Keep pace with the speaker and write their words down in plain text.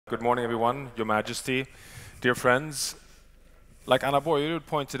Good morning, everyone, Your Majesty, dear friends. Like Anna Boye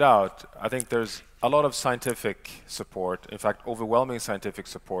pointed out, I think there's a lot of scientific support, in fact, overwhelming scientific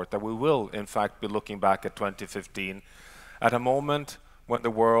support, that we will, in fact, be looking back at 2015 at a moment when the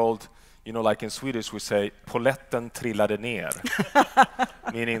world, like in Swedish we say, polletten trillade ner,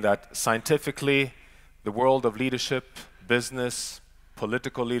 meaning that scientifically, the world of leadership, business,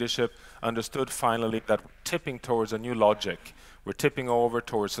 political leadership understood finally that we're tipping towards a new logic. We're tipping over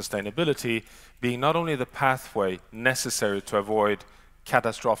towards sustainability being not only the pathway necessary to avoid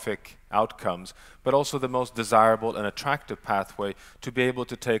catastrophic outcomes, but also the most desirable and attractive pathway to be able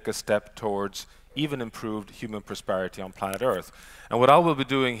to take a step towards even improved human prosperity on planet Earth. And what I will be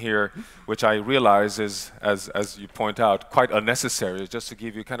doing here, which I realize is, as you point out, quite unnecessary, is just to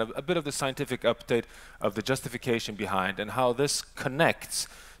give you kind of a bit of the scientific update of the justification behind and how this connects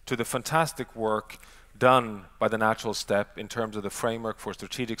to the fantastic work done by the Natural Step in terms of the framework for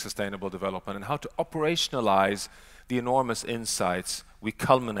strategic sustainable development and how to operationalize the enormous insights we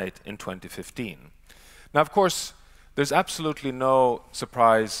culminate in 2015. Now, of course, there's absolutely no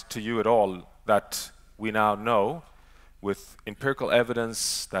surprise to you at all that we now know, with empirical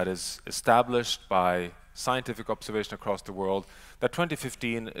evidence that is established by scientific observation across the world, that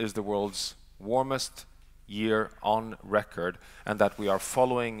 2015 is the world's warmest year on record, and that we are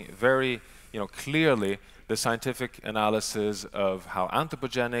following very clearly the scientific analysis of how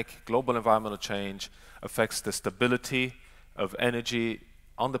anthropogenic global environmental change affects the stability of energy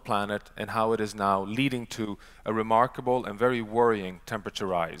on the planet and how it is now leading to a remarkable and very worrying temperature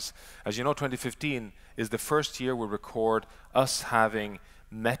rise. As you know, 2015 is the first year we record us having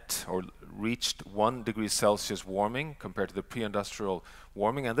met or reached 1 degree Celsius warming compared to the pre-industrial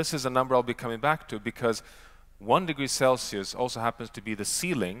warming. And this is a number I'll be coming back to because 1 degree Celsius also happens to be the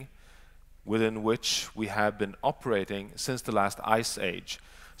ceiling within which we have been operating since the last ice age.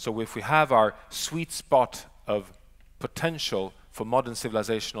 So if we have our sweet spot of potential for modern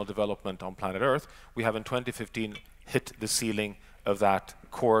civilizational development on planet Earth, we have in 2015 hit the ceiling of that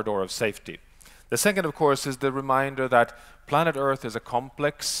corridor of safety. The second, of course, is the reminder that planet Earth is a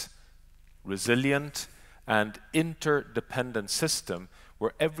complex, resilient, and interdependent system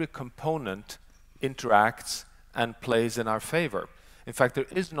where every component interacts and plays in our favor. In fact, there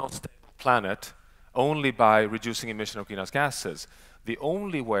is no stable planet only by reducing emission of greenhouse gases. The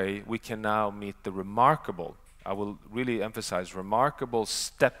only way we can now meet the remarkable, I will really emphasize, remarkable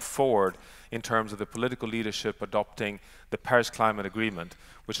step forward in terms of the political leadership adopting the Paris Climate Agreement,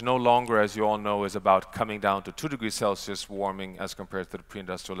 which no longer, as you all know, is about coming down to 2 degrees Celsius warming as compared to the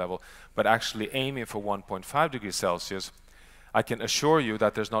pre-industrial level, but actually aiming for 1.5 degrees Celsius. I can assure you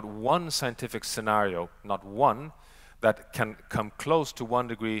that there's not one scientific scenario, not one, that can come close to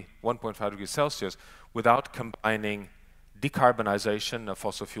 1.5 degrees Celsius without combining decarbonization of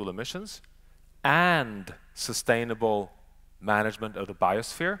fossil fuel emissions and sustainable management of the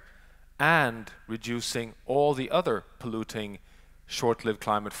biosphere and reducing all the other polluting short-lived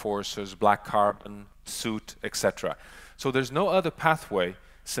climate forces, black carbon, soot, etc. So there's no other pathway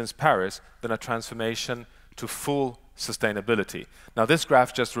since Paris than a transformation to full sustainability. Now this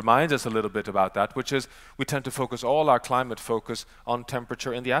graph just reminds us a little bit about that, which is we tend to focus all our climate focus on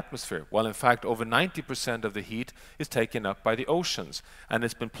temperature in the atmosphere. Well, in fact, over 90% of the heat is taken up by the oceans, and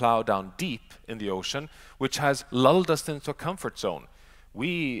it's been plowed down deep in the ocean, which has lulled us into a comfort zone.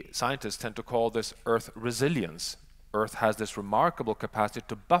 We scientists tend to call this Earth resilience. Earth has this remarkable capacity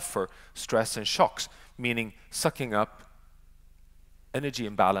to buffer stress and shocks, meaning sucking up energy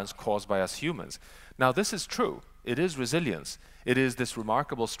imbalance caused by us humans. Now this is true. It is resilience. It is this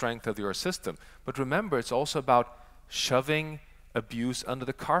remarkable strength of the Earth system. But remember, it's also about shoving abuse under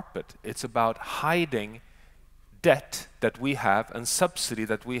the carpet. It's about hiding debt that we have and subsidy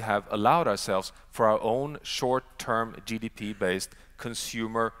that we have allowed ourselves for our own short-term GDP-based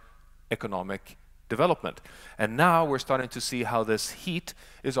consumer economic development. And now we're starting to see how this heat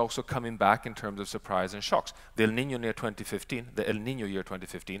is also coming back in terms of surprise and shocks. The El Niño year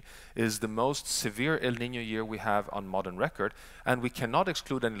 2015 is the most severe El Niño year we have on modern record, and we cannot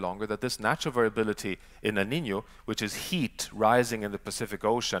exclude any longer that this natural variability in El Niño, which is heat rising in the Pacific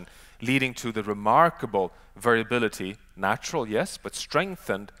Ocean, leading to the remarkable variability, natural, yes, but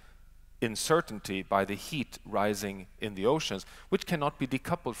strengthened uncertainty by the heat rising in the oceans, which cannot be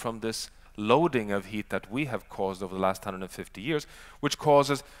decoupled from this loading of heat that we have caused over the last 150 years, which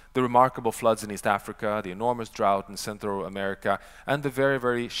causes the remarkable floods in East Africa, the enormous drought in Central America, and the very,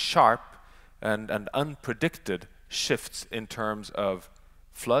 very sharp and unpredicted shifts in terms of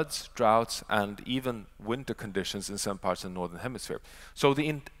floods, droughts, and even winter conditions in some parts of the Northern Hemisphere. So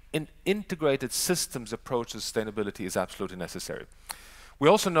the integrated systems approach to sustainability is absolutely necessary. We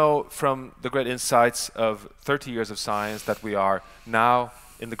also know from the great insights of 30 years of science that we are now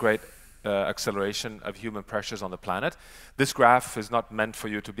in the great acceleration of human pressures on the planet. This graph is not meant for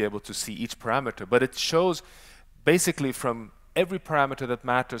you to be able to see each parameter, but it shows basically from every parameter that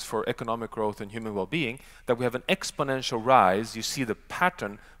matters for economic growth and human well-being that we have an exponential rise. You see the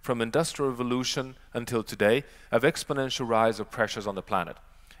pattern from industrial revolution until today of exponential rise of pressures on the planet.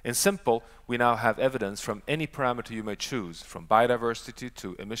 In simple, we now have evidence from any parameter you may choose, from biodiversity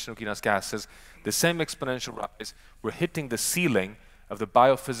to emission of greenhouse gases, the same exponential rise. We're hitting the ceiling of the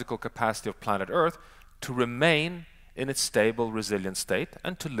biophysical capacity of planet Earth to remain in its stable, resilient state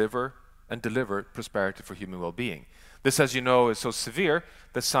and to deliver prosperity for human well-being. This, as you know, is so severe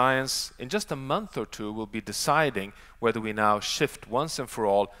that science, in just a month or two, will be deciding whether we now shift once and for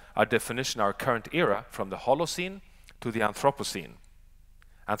all our definition, our current era, from the Holocene to the Anthropocene.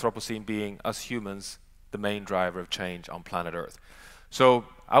 Anthropocene being us humans, the main driver of change on planet Earth. So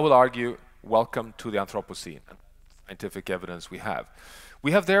I will argue, welcome to the Anthropocene, and scientific evidence we have.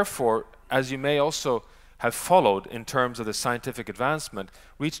 We have therefore, as you may also have followed in terms of the scientific advancement,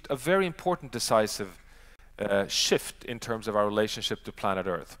 reached a very important decisive shift in terms of our relationship to planet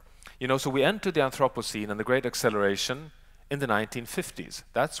Earth. You know, so we entered the Anthropocene and the great acceleration in the 1950s.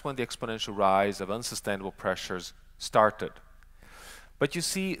 That's when the exponential rise of unsustainable pressures started. But you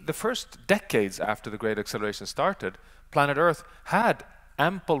see, the first decades after the great acceleration started, planet Earth had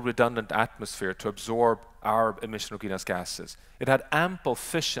ample redundant atmosphere to absorb our emission of greenhouse gases. It had ample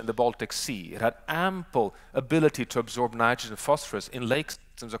fish in the Baltic Sea. It had ample ability to absorb nitrogen and phosphorus in lake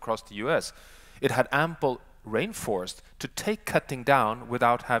systems across the US. It had ample rainforest to take cutting down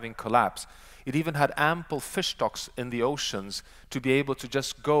without having collapse. It even had ample fish stocks in the oceans to be able to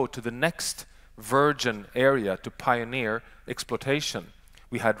just go to the next virgin area to pioneer exploitation.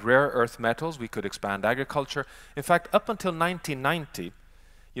 We had rare earth metals, we could expand agriculture. In fact, up until 1990,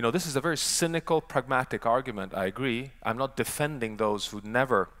 you know, this is a very cynical, pragmatic argument, I agree. I'm not defending those who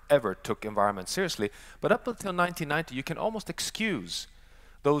never, ever took environment seriously. But up until 1990, you can almost excuse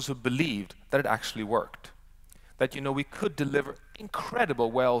those who believed that it actually worked. That, you know, we could deliver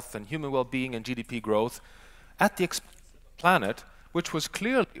incredible wealth and human well-being and GDP growth at the expense of the planet, which was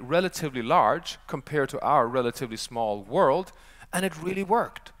clearly relatively large compared to our relatively small world, and it really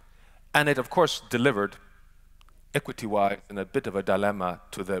worked. And it, of course, delivered equity-wise in a bit of a dilemma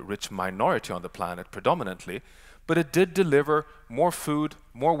to the rich minority on the planet predominantly, but it did deliver more food,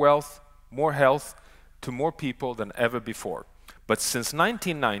 more wealth, more health to more people than ever before. But since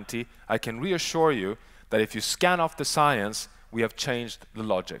 1990, I can reassure you that if you scan off the science, we have changed the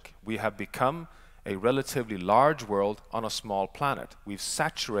logic. We have become a relatively large world on a small planet. We've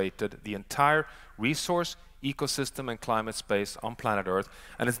saturated the entire resource, ecosystem, and climate space on planet Earth,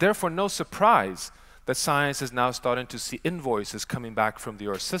 and it's therefore no surprise that science is now starting to see invoices coming back from the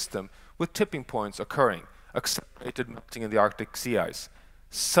Earth system with tipping points occurring, accelerated melting in the Arctic sea ice,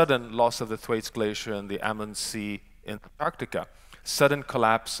 sudden loss of the Thwaites Glacier and the Amundsen Sea in Antarctica, sudden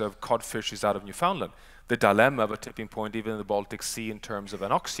collapse of cod fisheries out of Newfoundland, the dilemma of a tipping point even in the Baltic Sea in terms of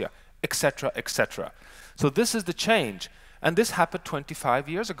anoxia, etc., etc. So this is the change, and this happened 25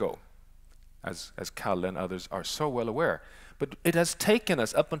 years ago, as Kalle and others are so well aware. But it has taken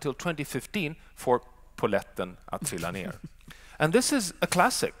us up until 2015 for polletten att trilla ner. And this is a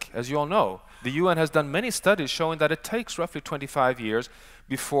classic, as you all know. The UN has done many studies showing that it takes roughly 25 years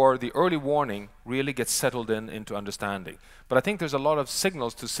before the early warning really gets settled into understanding. But I think there's a lot of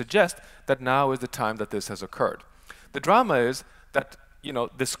signals to suggest that now is the time that this has occurred. The drama is that, you know,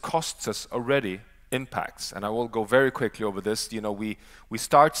 this costs us already impacts, and I will go very quickly over this. You know, we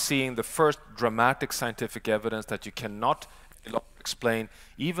start seeing the first dramatic scientific evidence that you cannot explain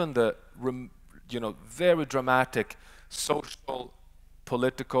even the very dramatic social,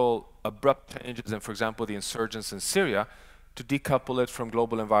 political, abrupt changes in, for example, the insurgents in Syria, to decouple it from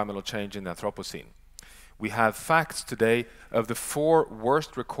global environmental change in the Anthropocene. We have facts today of the 4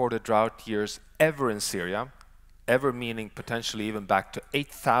 worst recorded drought years ever in Syria, ever meaning potentially even back to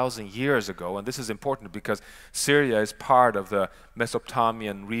 8,000 years ago. And this is important because Syria is part of the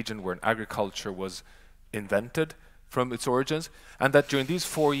Mesopotamian region where agriculture was invented from its origins, and that during these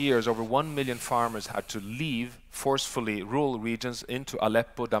 4 years, over 1 million farmers had to leave forcefully rural regions into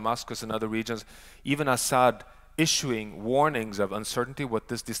Aleppo, Damascus, and other regions, even Assad issuing warnings of uncertainty what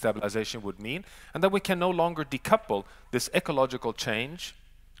this destabilization would mean, and that we can no longer decouple this ecological change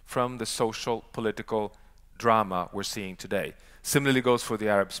from the social, political drama we're seeing today. Similarly goes for the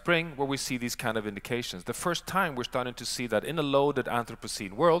Arab Spring, where we see these kind of indications. The first time we're starting to see that in a loaded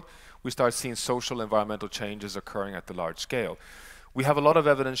Anthropocene world, we start seeing social environmental changes occurring at the large scale. We have a lot of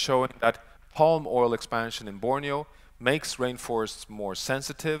evidence showing that palm oil expansion in Borneo makes rainforests more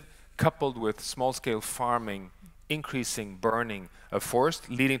sensitive, coupled with small-scale farming, increasing burning of forest,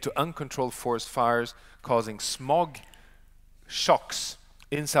 leading to uncontrolled forest fires, causing smog shocks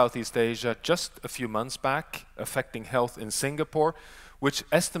in Southeast Asia just a few months back, affecting health in Singapore, which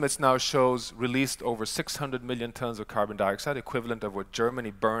estimates now shows released over 600 million tons of carbon dioxide, equivalent of what Germany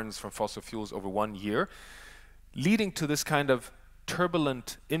burns from fossil fuels over 1 year, leading to this kind of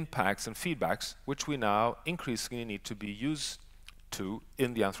turbulent impacts and feedbacks, which we now increasingly need to be used to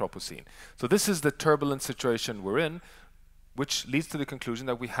in the Anthropocene. So this is the turbulent situation we're in, which leads to the conclusion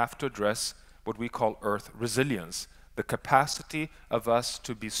that we have to address what we call Earth resilience, the capacity of us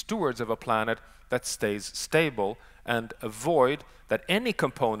to be stewards of a planet that stays stable and avoid that any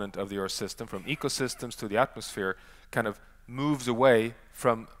component of the Earth system, from ecosystems to the atmosphere, kind of moves away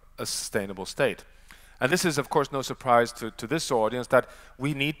from a sustainable state. And this is, of course, no surprise to this audience that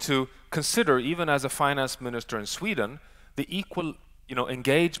we need to consider, even as a finance minister in Sweden, the equal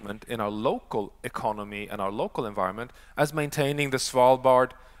engagement in our local economy and our local environment as maintaining the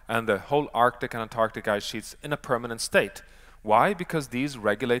Svalbard and the whole Arctic and Antarctic ice sheets in a permanent state. Why? Because these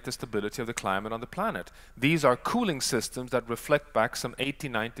regulate the stability of the climate on the planet. These are cooling systems that reflect back some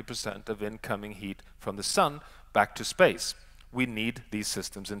 80–90% of incoming heat from the sun back to space. We need these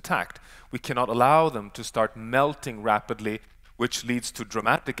systems intact. We cannot allow them to start melting rapidly, which leads to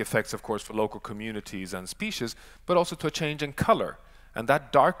dramatic effects, of course, for local communities and species, but also to a change in color. And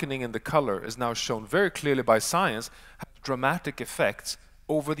that darkening in the color is now shown very clearly by science, has dramatic effects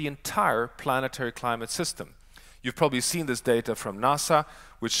over the entire planetary climate system. You've probably seen this data from NASA,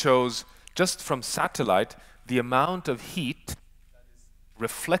 which shows just from satellite the amount of heat that is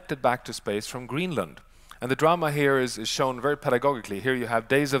reflected back to space from Greenland. And the drama here is shown very pedagogically. Here you have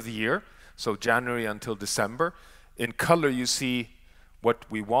days of the year, so January until December. In color you see what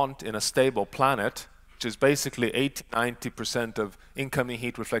we want in a stable planet, which is basically 80–90% of incoming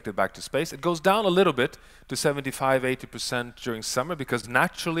heat reflected back to space. It goes down a little bit to 75–80% during summer, because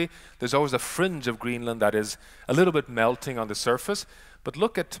naturally there's always a fringe of Greenland that is a little bit melting on the surface. But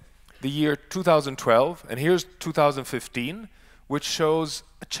look at the year 2012, and here's 2015, which shows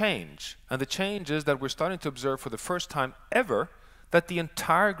a change. And the change is that we're starting to observe for the first time ever that the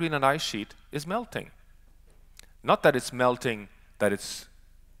entire Greenland ice sheet is melting. Not that it's melting, that it's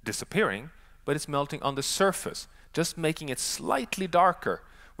disappearing, but it's melting on the surface, just making it slightly darker,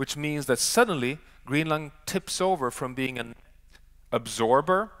 which means that suddenly Greenland tips over from being an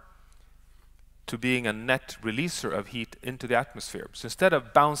absorber to being a net releaser of heat into the atmosphere. So instead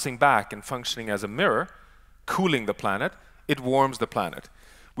of bouncing back and functioning as a mirror, cooling the planet, it warms the planet.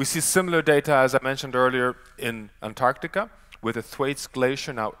 We see similar data, as I mentioned earlier, in Antarctica, with the Thwaites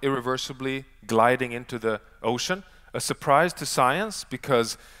Glacier now irreversibly gliding into the ocean. A surprise to science,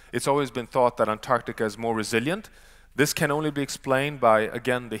 because it's always been thought that Antarctica is more resilient. This can only be explained by,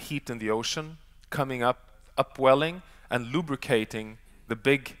 again, the heat in the ocean coming up, upwelling, and lubricating the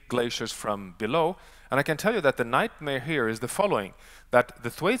big glaciers from below. And I can tell you that the nightmare here is the following, that the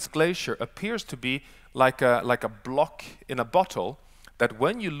Thwaites Glacier appears to be like a block in a bottle, that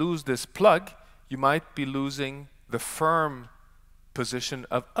when you lose this plug, you might be losing the firm position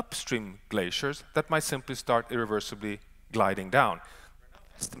of upstream glaciers that might simply start irreversibly gliding down.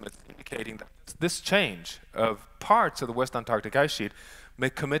 Estimates indicating that this change of parts of the West Antarctic ice sheet may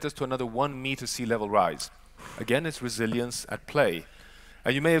commit us to another 1 meter sea level rise. Again, it's resilience at play.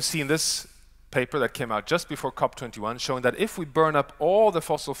 And you may have seen this paper that came out just before COP21 showing that if we burn up all the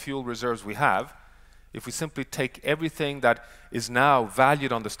fossil fuel reserves we have, if we simply take everything that is now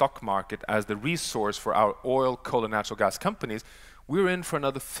valued on the stock market as the resource for our oil, coal, and natural gas companies, we're in for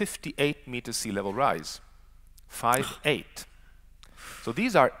another 58 meter sea level rise. 58. So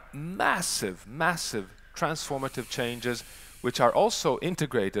these are massive, massive transformative changes, which are also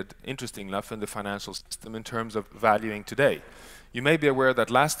integrated, interesting enough, in the financial system in terms of valuing today. You may be aware that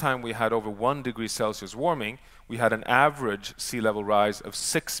last time we had over 1 degree Celsius warming, we had an average sea level rise of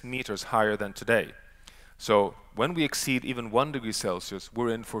 6 meters higher than today. So when we exceed even 1 degree Celsius, we're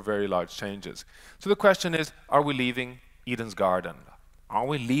in for very large changes. So the question is, are we leaving Eden's garden? Are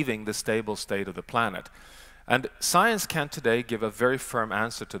we leaving the stable state of the planet? And science can today give a very firm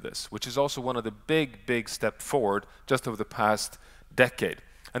answer to this, which is also one of the big step forward just over the past decade.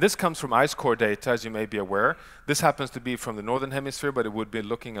 And this comes from ice core data, as you may be aware. This happens to be from the northern hemisphere, but it would be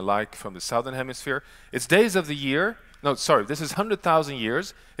looking alike from the southern hemisphere. It's days of the year. No, sorry, this is 100,000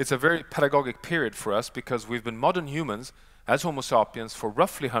 years. It's a very pedagogic period for us because we've been modern humans as Homo sapiens for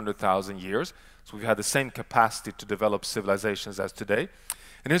roughly 100,000 years. So we've had the same capacity to develop civilizations as today.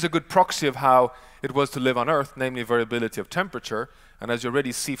 And here's a good proxy of how it was to live on Earth, namely variability of temperature. And as you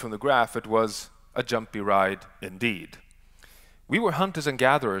already see from the graph, it was a jumpy ride indeed. We were hunters and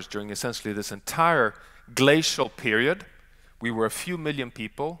gatherers during essentially this entire glacial period. We were a few million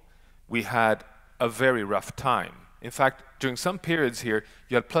people. We had a very rough time. In fact, during some periods here,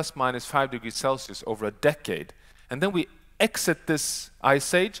 you had plus minus 5 degrees Celsius over a decade. And then we exit this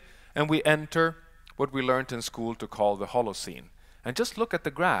ice age and we enter what we learned in school to call the Holocene. And just look at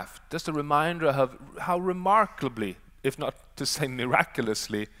the graph, just a reminder of how remarkably, if not to say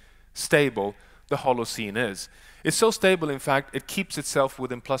miraculously, stable the Holocene is. It's so stable, in fact, it keeps itself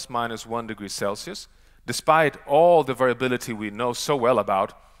within plus minus 1 degree Celsius, despite all the variability we know so well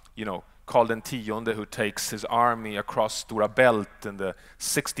about, you know, Karl X, who takes his army across Stora Bält in the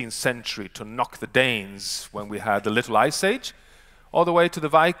 16th century to knock the Danes when we had the Little Ice Age, all the way to the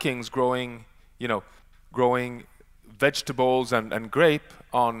Vikings growing, you know, growing vegetables and grape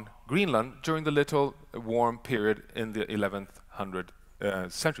on Greenland during the little warm period in the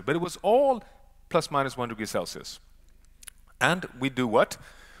 1100th century. But it was all plus minus 1 degree Celsius. And we do what?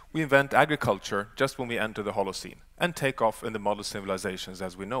 We invent agriculture just when we enter the Holocene and take off in the modern civilizations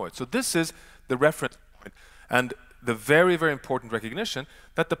as we know it. So this is the reference point and the very, very important recognition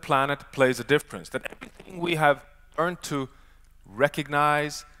that the planet plays a difference, that everything we have learned to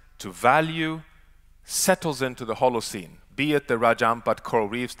recognize, to value, settles into the Holocene, be it the Rajampat coral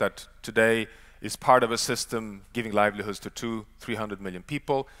reefs that today is part of a system giving livelihoods to 200-300 million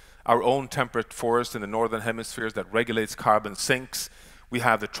people, our own temperate forest in the northern hemispheres that regulates carbon sinks. We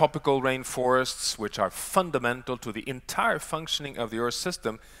have the tropical rainforests, which are fundamental to the entire functioning of the Earth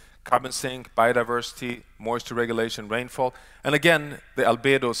system, carbon sink, biodiversity, moisture regulation, rainfall, and again, the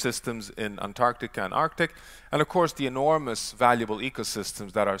albedo systems in Antarctica and Arctic, and of course the enormous valuable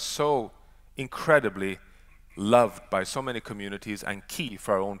ecosystems that are so incredibly loved by so many communities and key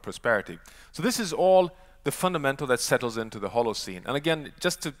for our own prosperity. So this is all the fundamental that settles into the Holocene. And again,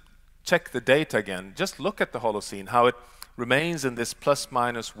 just to check the data again, just look at the Holocene, how it remains in this plus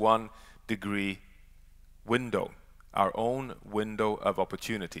minus 1 degree window, our own window of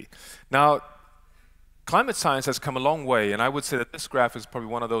opportunity. Now, climate science has come a long way, and I would say that this graph is probably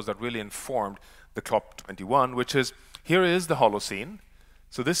one of those that really informed the COP21, which is, here is the Holocene.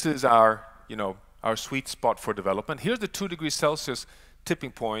 So this is our, you know, our sweet spot for development. Here's the 2 degrees Celsius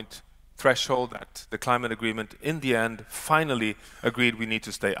tipping point threshold that the climate agreement in the end finally agreed we need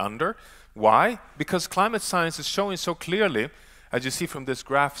to stay under. Why? Because climate science is showing so clearly, as you see from this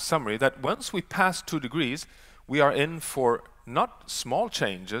graph summary, that once we pass 2 degrees, we are in for not small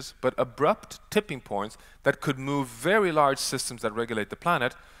changes, but abrupt tipping points that could move very large systems that regulate the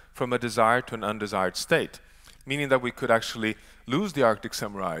planet from a desired to an undesired state, meaning that we could actually lose the Arctic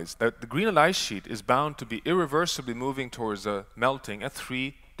summer ice, that the Greenland ice sheet is bound to be irreversibly moving towards a melting at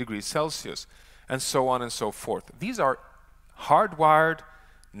 3 degrees Celsius, and so on and so forth. These are hardwired,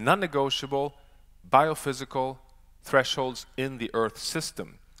 non-negotiable, biophysical thresholds in the Earth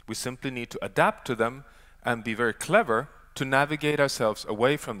system. We simply need to adapt to them and be very clever to navigate ourselves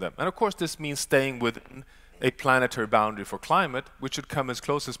away from them. And of course this means staying within a planetary boundary for climate, which should come as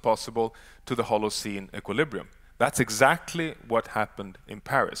close as possible to the Holocene equilibrium. That's exactly what happened in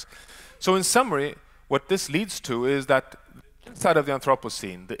Paris. So in summary, what this leads to is that inside of the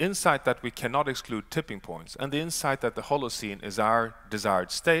Anthropocene, the insight that we cannot exclude tipping points and the insight that the Holocene is our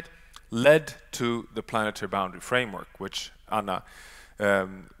desired state led to the planetary boundary framework, which Anna,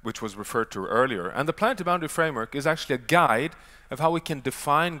 which was referred to earlier. And the planetary boundary framework is actually a guide of how we can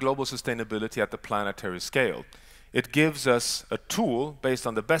define global sustainability at the planetary scale. It gives us a tool based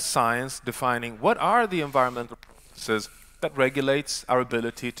on the best science defining what are the environmental processes that regulates our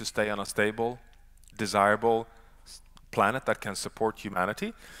ability to stay on a stable, desirable planet that can support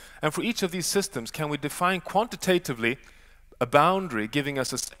humanity. And for each of these systems, can we define quantitatively a boundary giving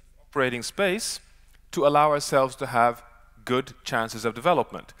us a operating space to allow ourselves to have good chances of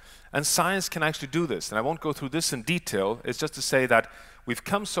development. And science can actually do this. And I won't go through this in detail. It's just to say that we've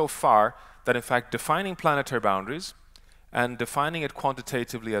come so far that in fact defining planetary boundaries and defining it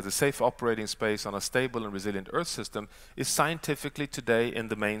quantitatively as a safe operating space on a stable and resilient Earth system is scientifically today in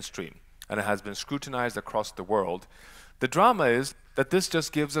the mainstream. And it has been scrutinized across the world. The drama is that this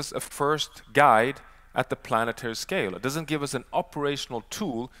just gives us a first guide at the planetary scale. It doesn't give us an operational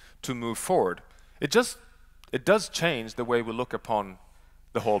tool to move forward. It does change the way we look upon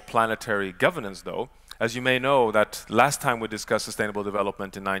the whole planetary governance, though. As you may know, that last time we discussed sustainable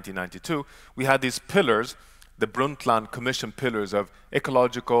development in 1992, we had these pillars, the Brundtland Commission pillars of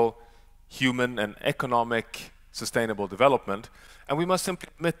ecological, human, and economic sustainable development. And we must simply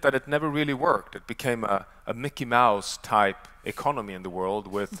admit that it never really worked. It became a Mickey Mouse type economy in the world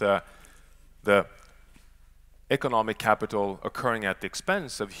with the economic capital occurring at the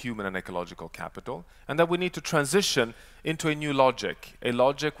expense of human and ecological capital, and that we need to transition into a new logic, a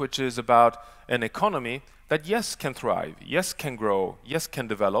logic which is about an economy that, yes, can thrive, yes, can grow, yes, can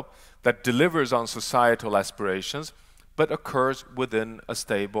develop, that delivers on societal aspirations, but occurs within a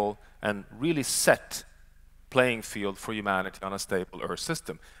stable and really set playing field for humanity on a stable Earth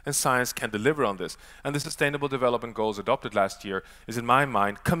system. And science can deliver on this. And the Sustainable Development Goals adopted last year is, in my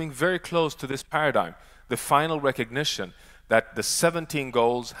mind, coming very close to this paradigm. The final recognition that the 17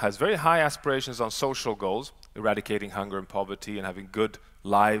 goals has very high aspirations on social goals, eradicating hunger and poverty and having good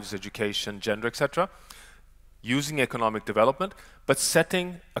lives, education, gender, etc., using economic development, but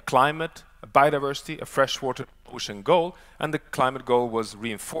setting a climate, a biodiversity, a freshwater ocean goal, and the climate goal was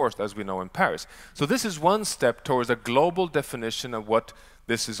reinforced, as we know, in Paris. So this is one step towards a global definition of what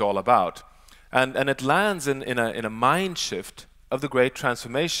this is all about. And it lands in a mind shift of the great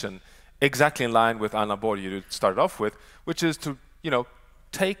transformation, exactly in line with Anna Borg you started off with, which is to,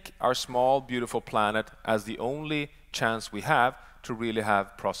 take our small, beautiful planet as the only chance we have to really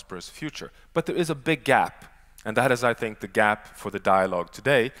have prosperous future. But there is a big gap, and that is, I think, the gap for the dialogue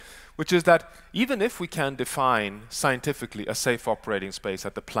today, which is that even if we can define scientifically a safe operating space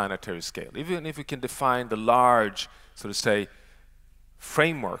at the planetary scale, even if we can define the large, so to say,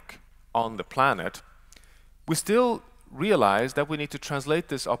 framework on the planet, we still realize that we need to translate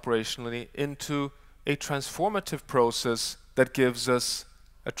this operationally into a transformative process that gives us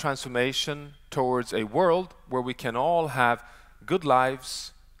a transformation towards a world where we can all have good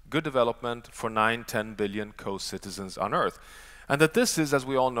lives, good development for 9-10 billion co-citizens on Earth. And that this is, as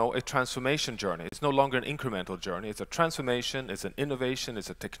we all know, a transformation journey. It's no longer an incremental journey. It's a transformation, it's an innovation, it's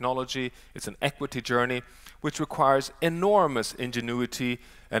a technology, it's an equity journey, which requires enormous ingenuity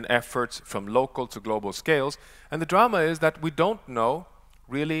and efforts from local to global scales. And the drama is that we don't know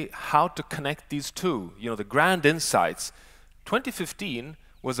really how to connect these two. The grand insights. 2015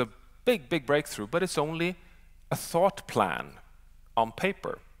 was a big, big breakthrough, but it's only a thought plan on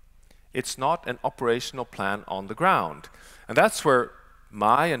paper. It's not an operational plan on the ground. And that's where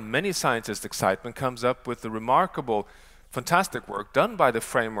my and many scientists' excitement comes up with the remarkable, fantastic work done by the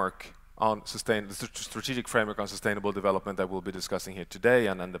framework on the strategic framework on sustainable development that we'll be discussing here today,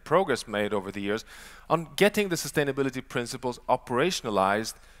 and the progress made over the years on getting the sustainability principles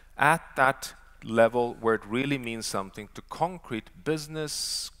operationalized at that level where it really means something to concrete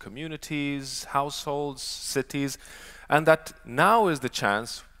business, communities, households, cities, and that now is the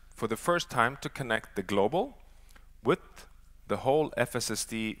chance for the first time to connect the global with the whole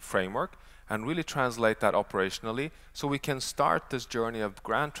FSSD framework and really translate that operationally so we can start this journey of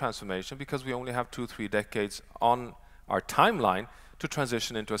grand transformation, because we only have 2-3 decades on our timeline to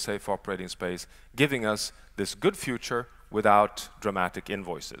transition into a safe operating space, giving us this good future without dramatic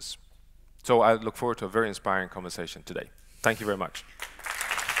invoices. So I look forward to a very inspiring conversation today. Thank you very much.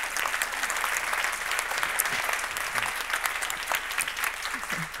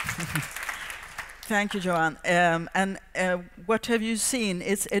 Thank you, Johan. What have you seen?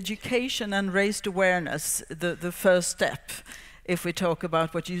 Is education and raised awareness the first step? If we talk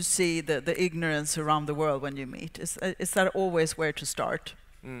about what you see, the ignorance around the world when you meet, is that always where to start?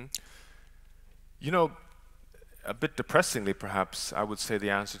 A bit depressingly, perhaps, I would say the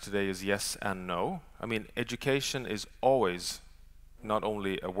answer today is yes and no. I mean, education is always not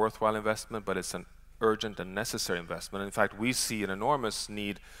only a worthwhile investment, but it's an urgent and necessary investment. In fact, we see an enormous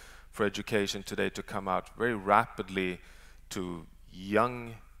need for education today to come out very rapidly to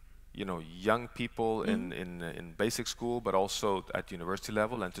young people in basic school, but also at university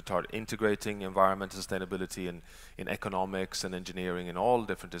level, and to start integrating environmental sustainability in economics and engineering in all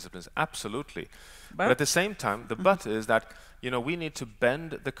different disciplines. Absolutely. But at the same time, the but is that we need to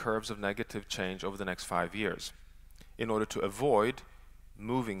bend the curves of negative change over the next 5 years in order to avoid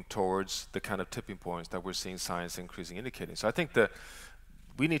moving towards the kind of tipping points that we're seeing science increasing indicating. So I think that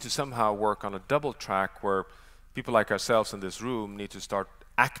we need to somehow work on a double track where people like ourselves in this room need to start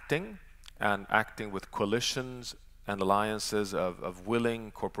acting with coalitions and alliances of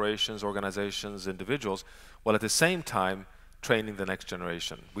willing corporations, organizations, individuals, while at the same time training the next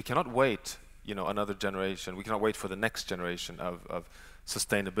generation. We cannot wait, another generation. We cannot wait for the next generation of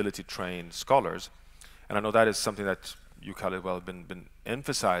sustainability trained scholars. And I know that is something that you, Khaled, have been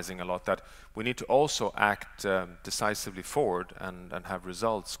emphasizing a lot, that we need to also act decisively forward and have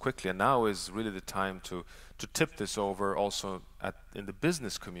results quickly. And now is really the time to tip this over also in the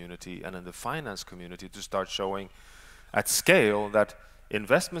business community and in the finance community, to start showing at scale that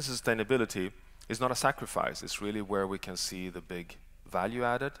investment in sustainability is not a sacrifice. It's really where we can see the big value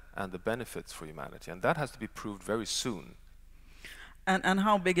added and the benefits for humanity. And that has to be proved very soon. And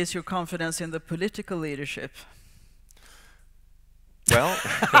how big is your confidence in the political leadership? Well,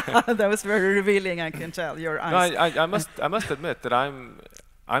 that was very revealing, I can tell, your eyes. no, I must admit that I'm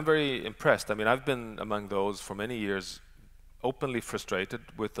very impressed. I mean, I've been among those for many years openly frustrated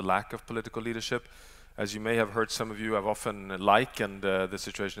with the lack of political leadership. As you may have heard, some of you have often likened the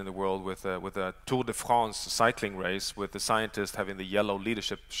situation in the world with a Tour de France cycling race, with the scientists having the yellow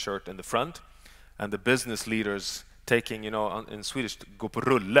leadership shirt in the front, and the business leaders taking, in Swedish, gå på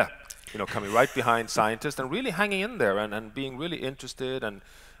rulle, coming right behind scientists and really hanging in there and being really interested and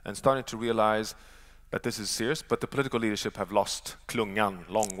starting to realize that this is serious. But the political leadership have lost klungan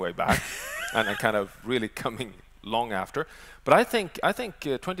long way back and kind of really coming long after. But I think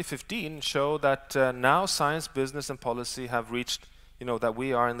 2015 showed that now science, business, and policy have reached, that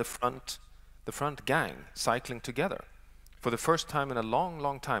we are in the front gang cycling together for the first time in a long,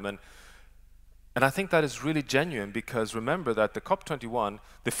 long time. And I think that is really genuine, because remember that the COP21,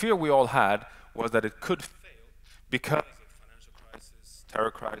 the fear we all had was that it could fail because of financial crisis,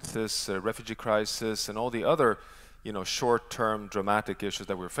 terror crisis, refugee crisis, and all the other, short-term dramatic issues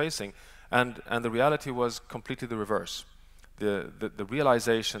that we're facing. And the reality was completely the reverse. The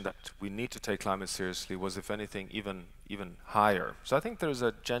realization that we need to take climate seriously was, if anything, even higher. So I think there's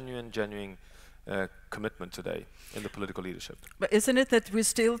a genuine commitment today in the political leadership. But isn't it that we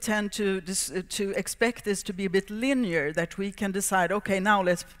still tend to expect this to be a bit linear, that we can decide, okay, now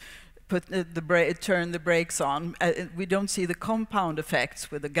let's put turn the brakes on. We don't see the compound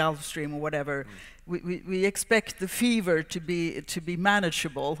effects with the Gulf Stream or whatever. We expect the fever to be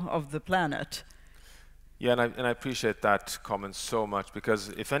manageable of the planet. Yeah, and I appreciate that comment so much, because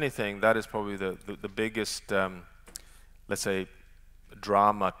if anything, that is probably the biggest, let's say,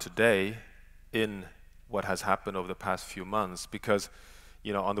 drama today in what has happened over the past few months. Because,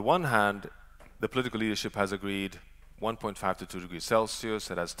 on the one hand, the political leadership has agreed 1.5 to 2 degrees Celsius.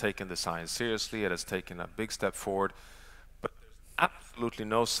 It has taken the science seriously. It has taken a big step forward. But there's absolutely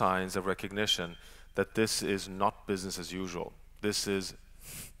no signs of recognition that this is not business as usual. This is,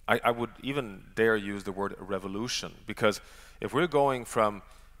 I would even dare use the word revolution, because if we're going from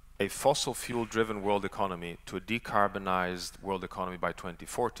a fossil fuel driven world economy to a decarbonized world economy by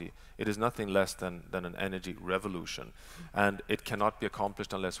 2040, it is nothing less than an energy revolution. And it cannot be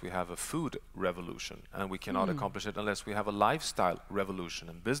accomplished unless we have a food revolution, and we cannot accomplish it unless we have a lifestyle revolution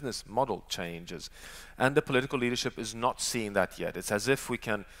and business model changes. And the political leadership is not seeing that yet. It's as if we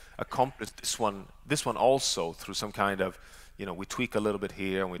can accomplish this one also through some kind of, we tweak a little bit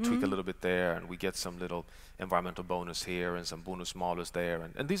here and we tweak a little bit there, and we get some little environmental bonus here and some bonus malus there,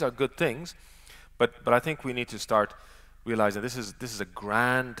 and these are good things, but I think we need to start realizing this is a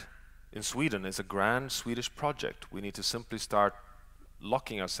grand, in Sweden, it's a grand Swedish project. We need to simply start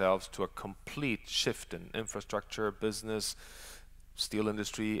locking ourselves to a complete shift in infrastructure, business, steel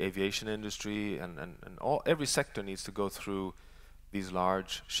industry, aviation industry, and every sector needs to go through these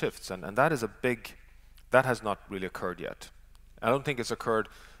large shifts, and that is that has not really occurred yet. I don't think it's occurred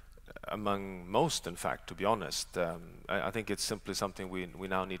among most, in fact, to be honest. I think it's simply something we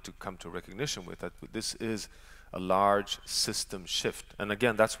now need to come to recognition with, that this is a large system shift. And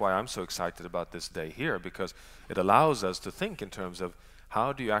again, that's why I'm so excited about this day here, because it allows us to think in terms of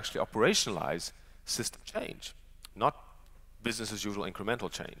how do you actually operationalize system change, not business as usual incremental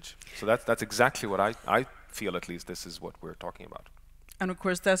change. So that's exactly what I feel, at least this is what we're talking about. And of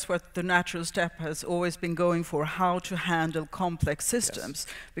course, that's what the natural step has always been going for, how to handle complex systems,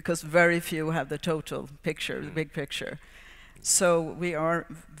 because very few have the total picture, the big picture. So we are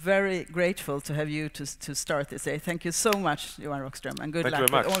very grateful to have you to start this day. Thank you so much, Johan Rockstro, and good luck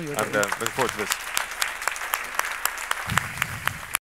with all your Thank you very much. And looking forward to this.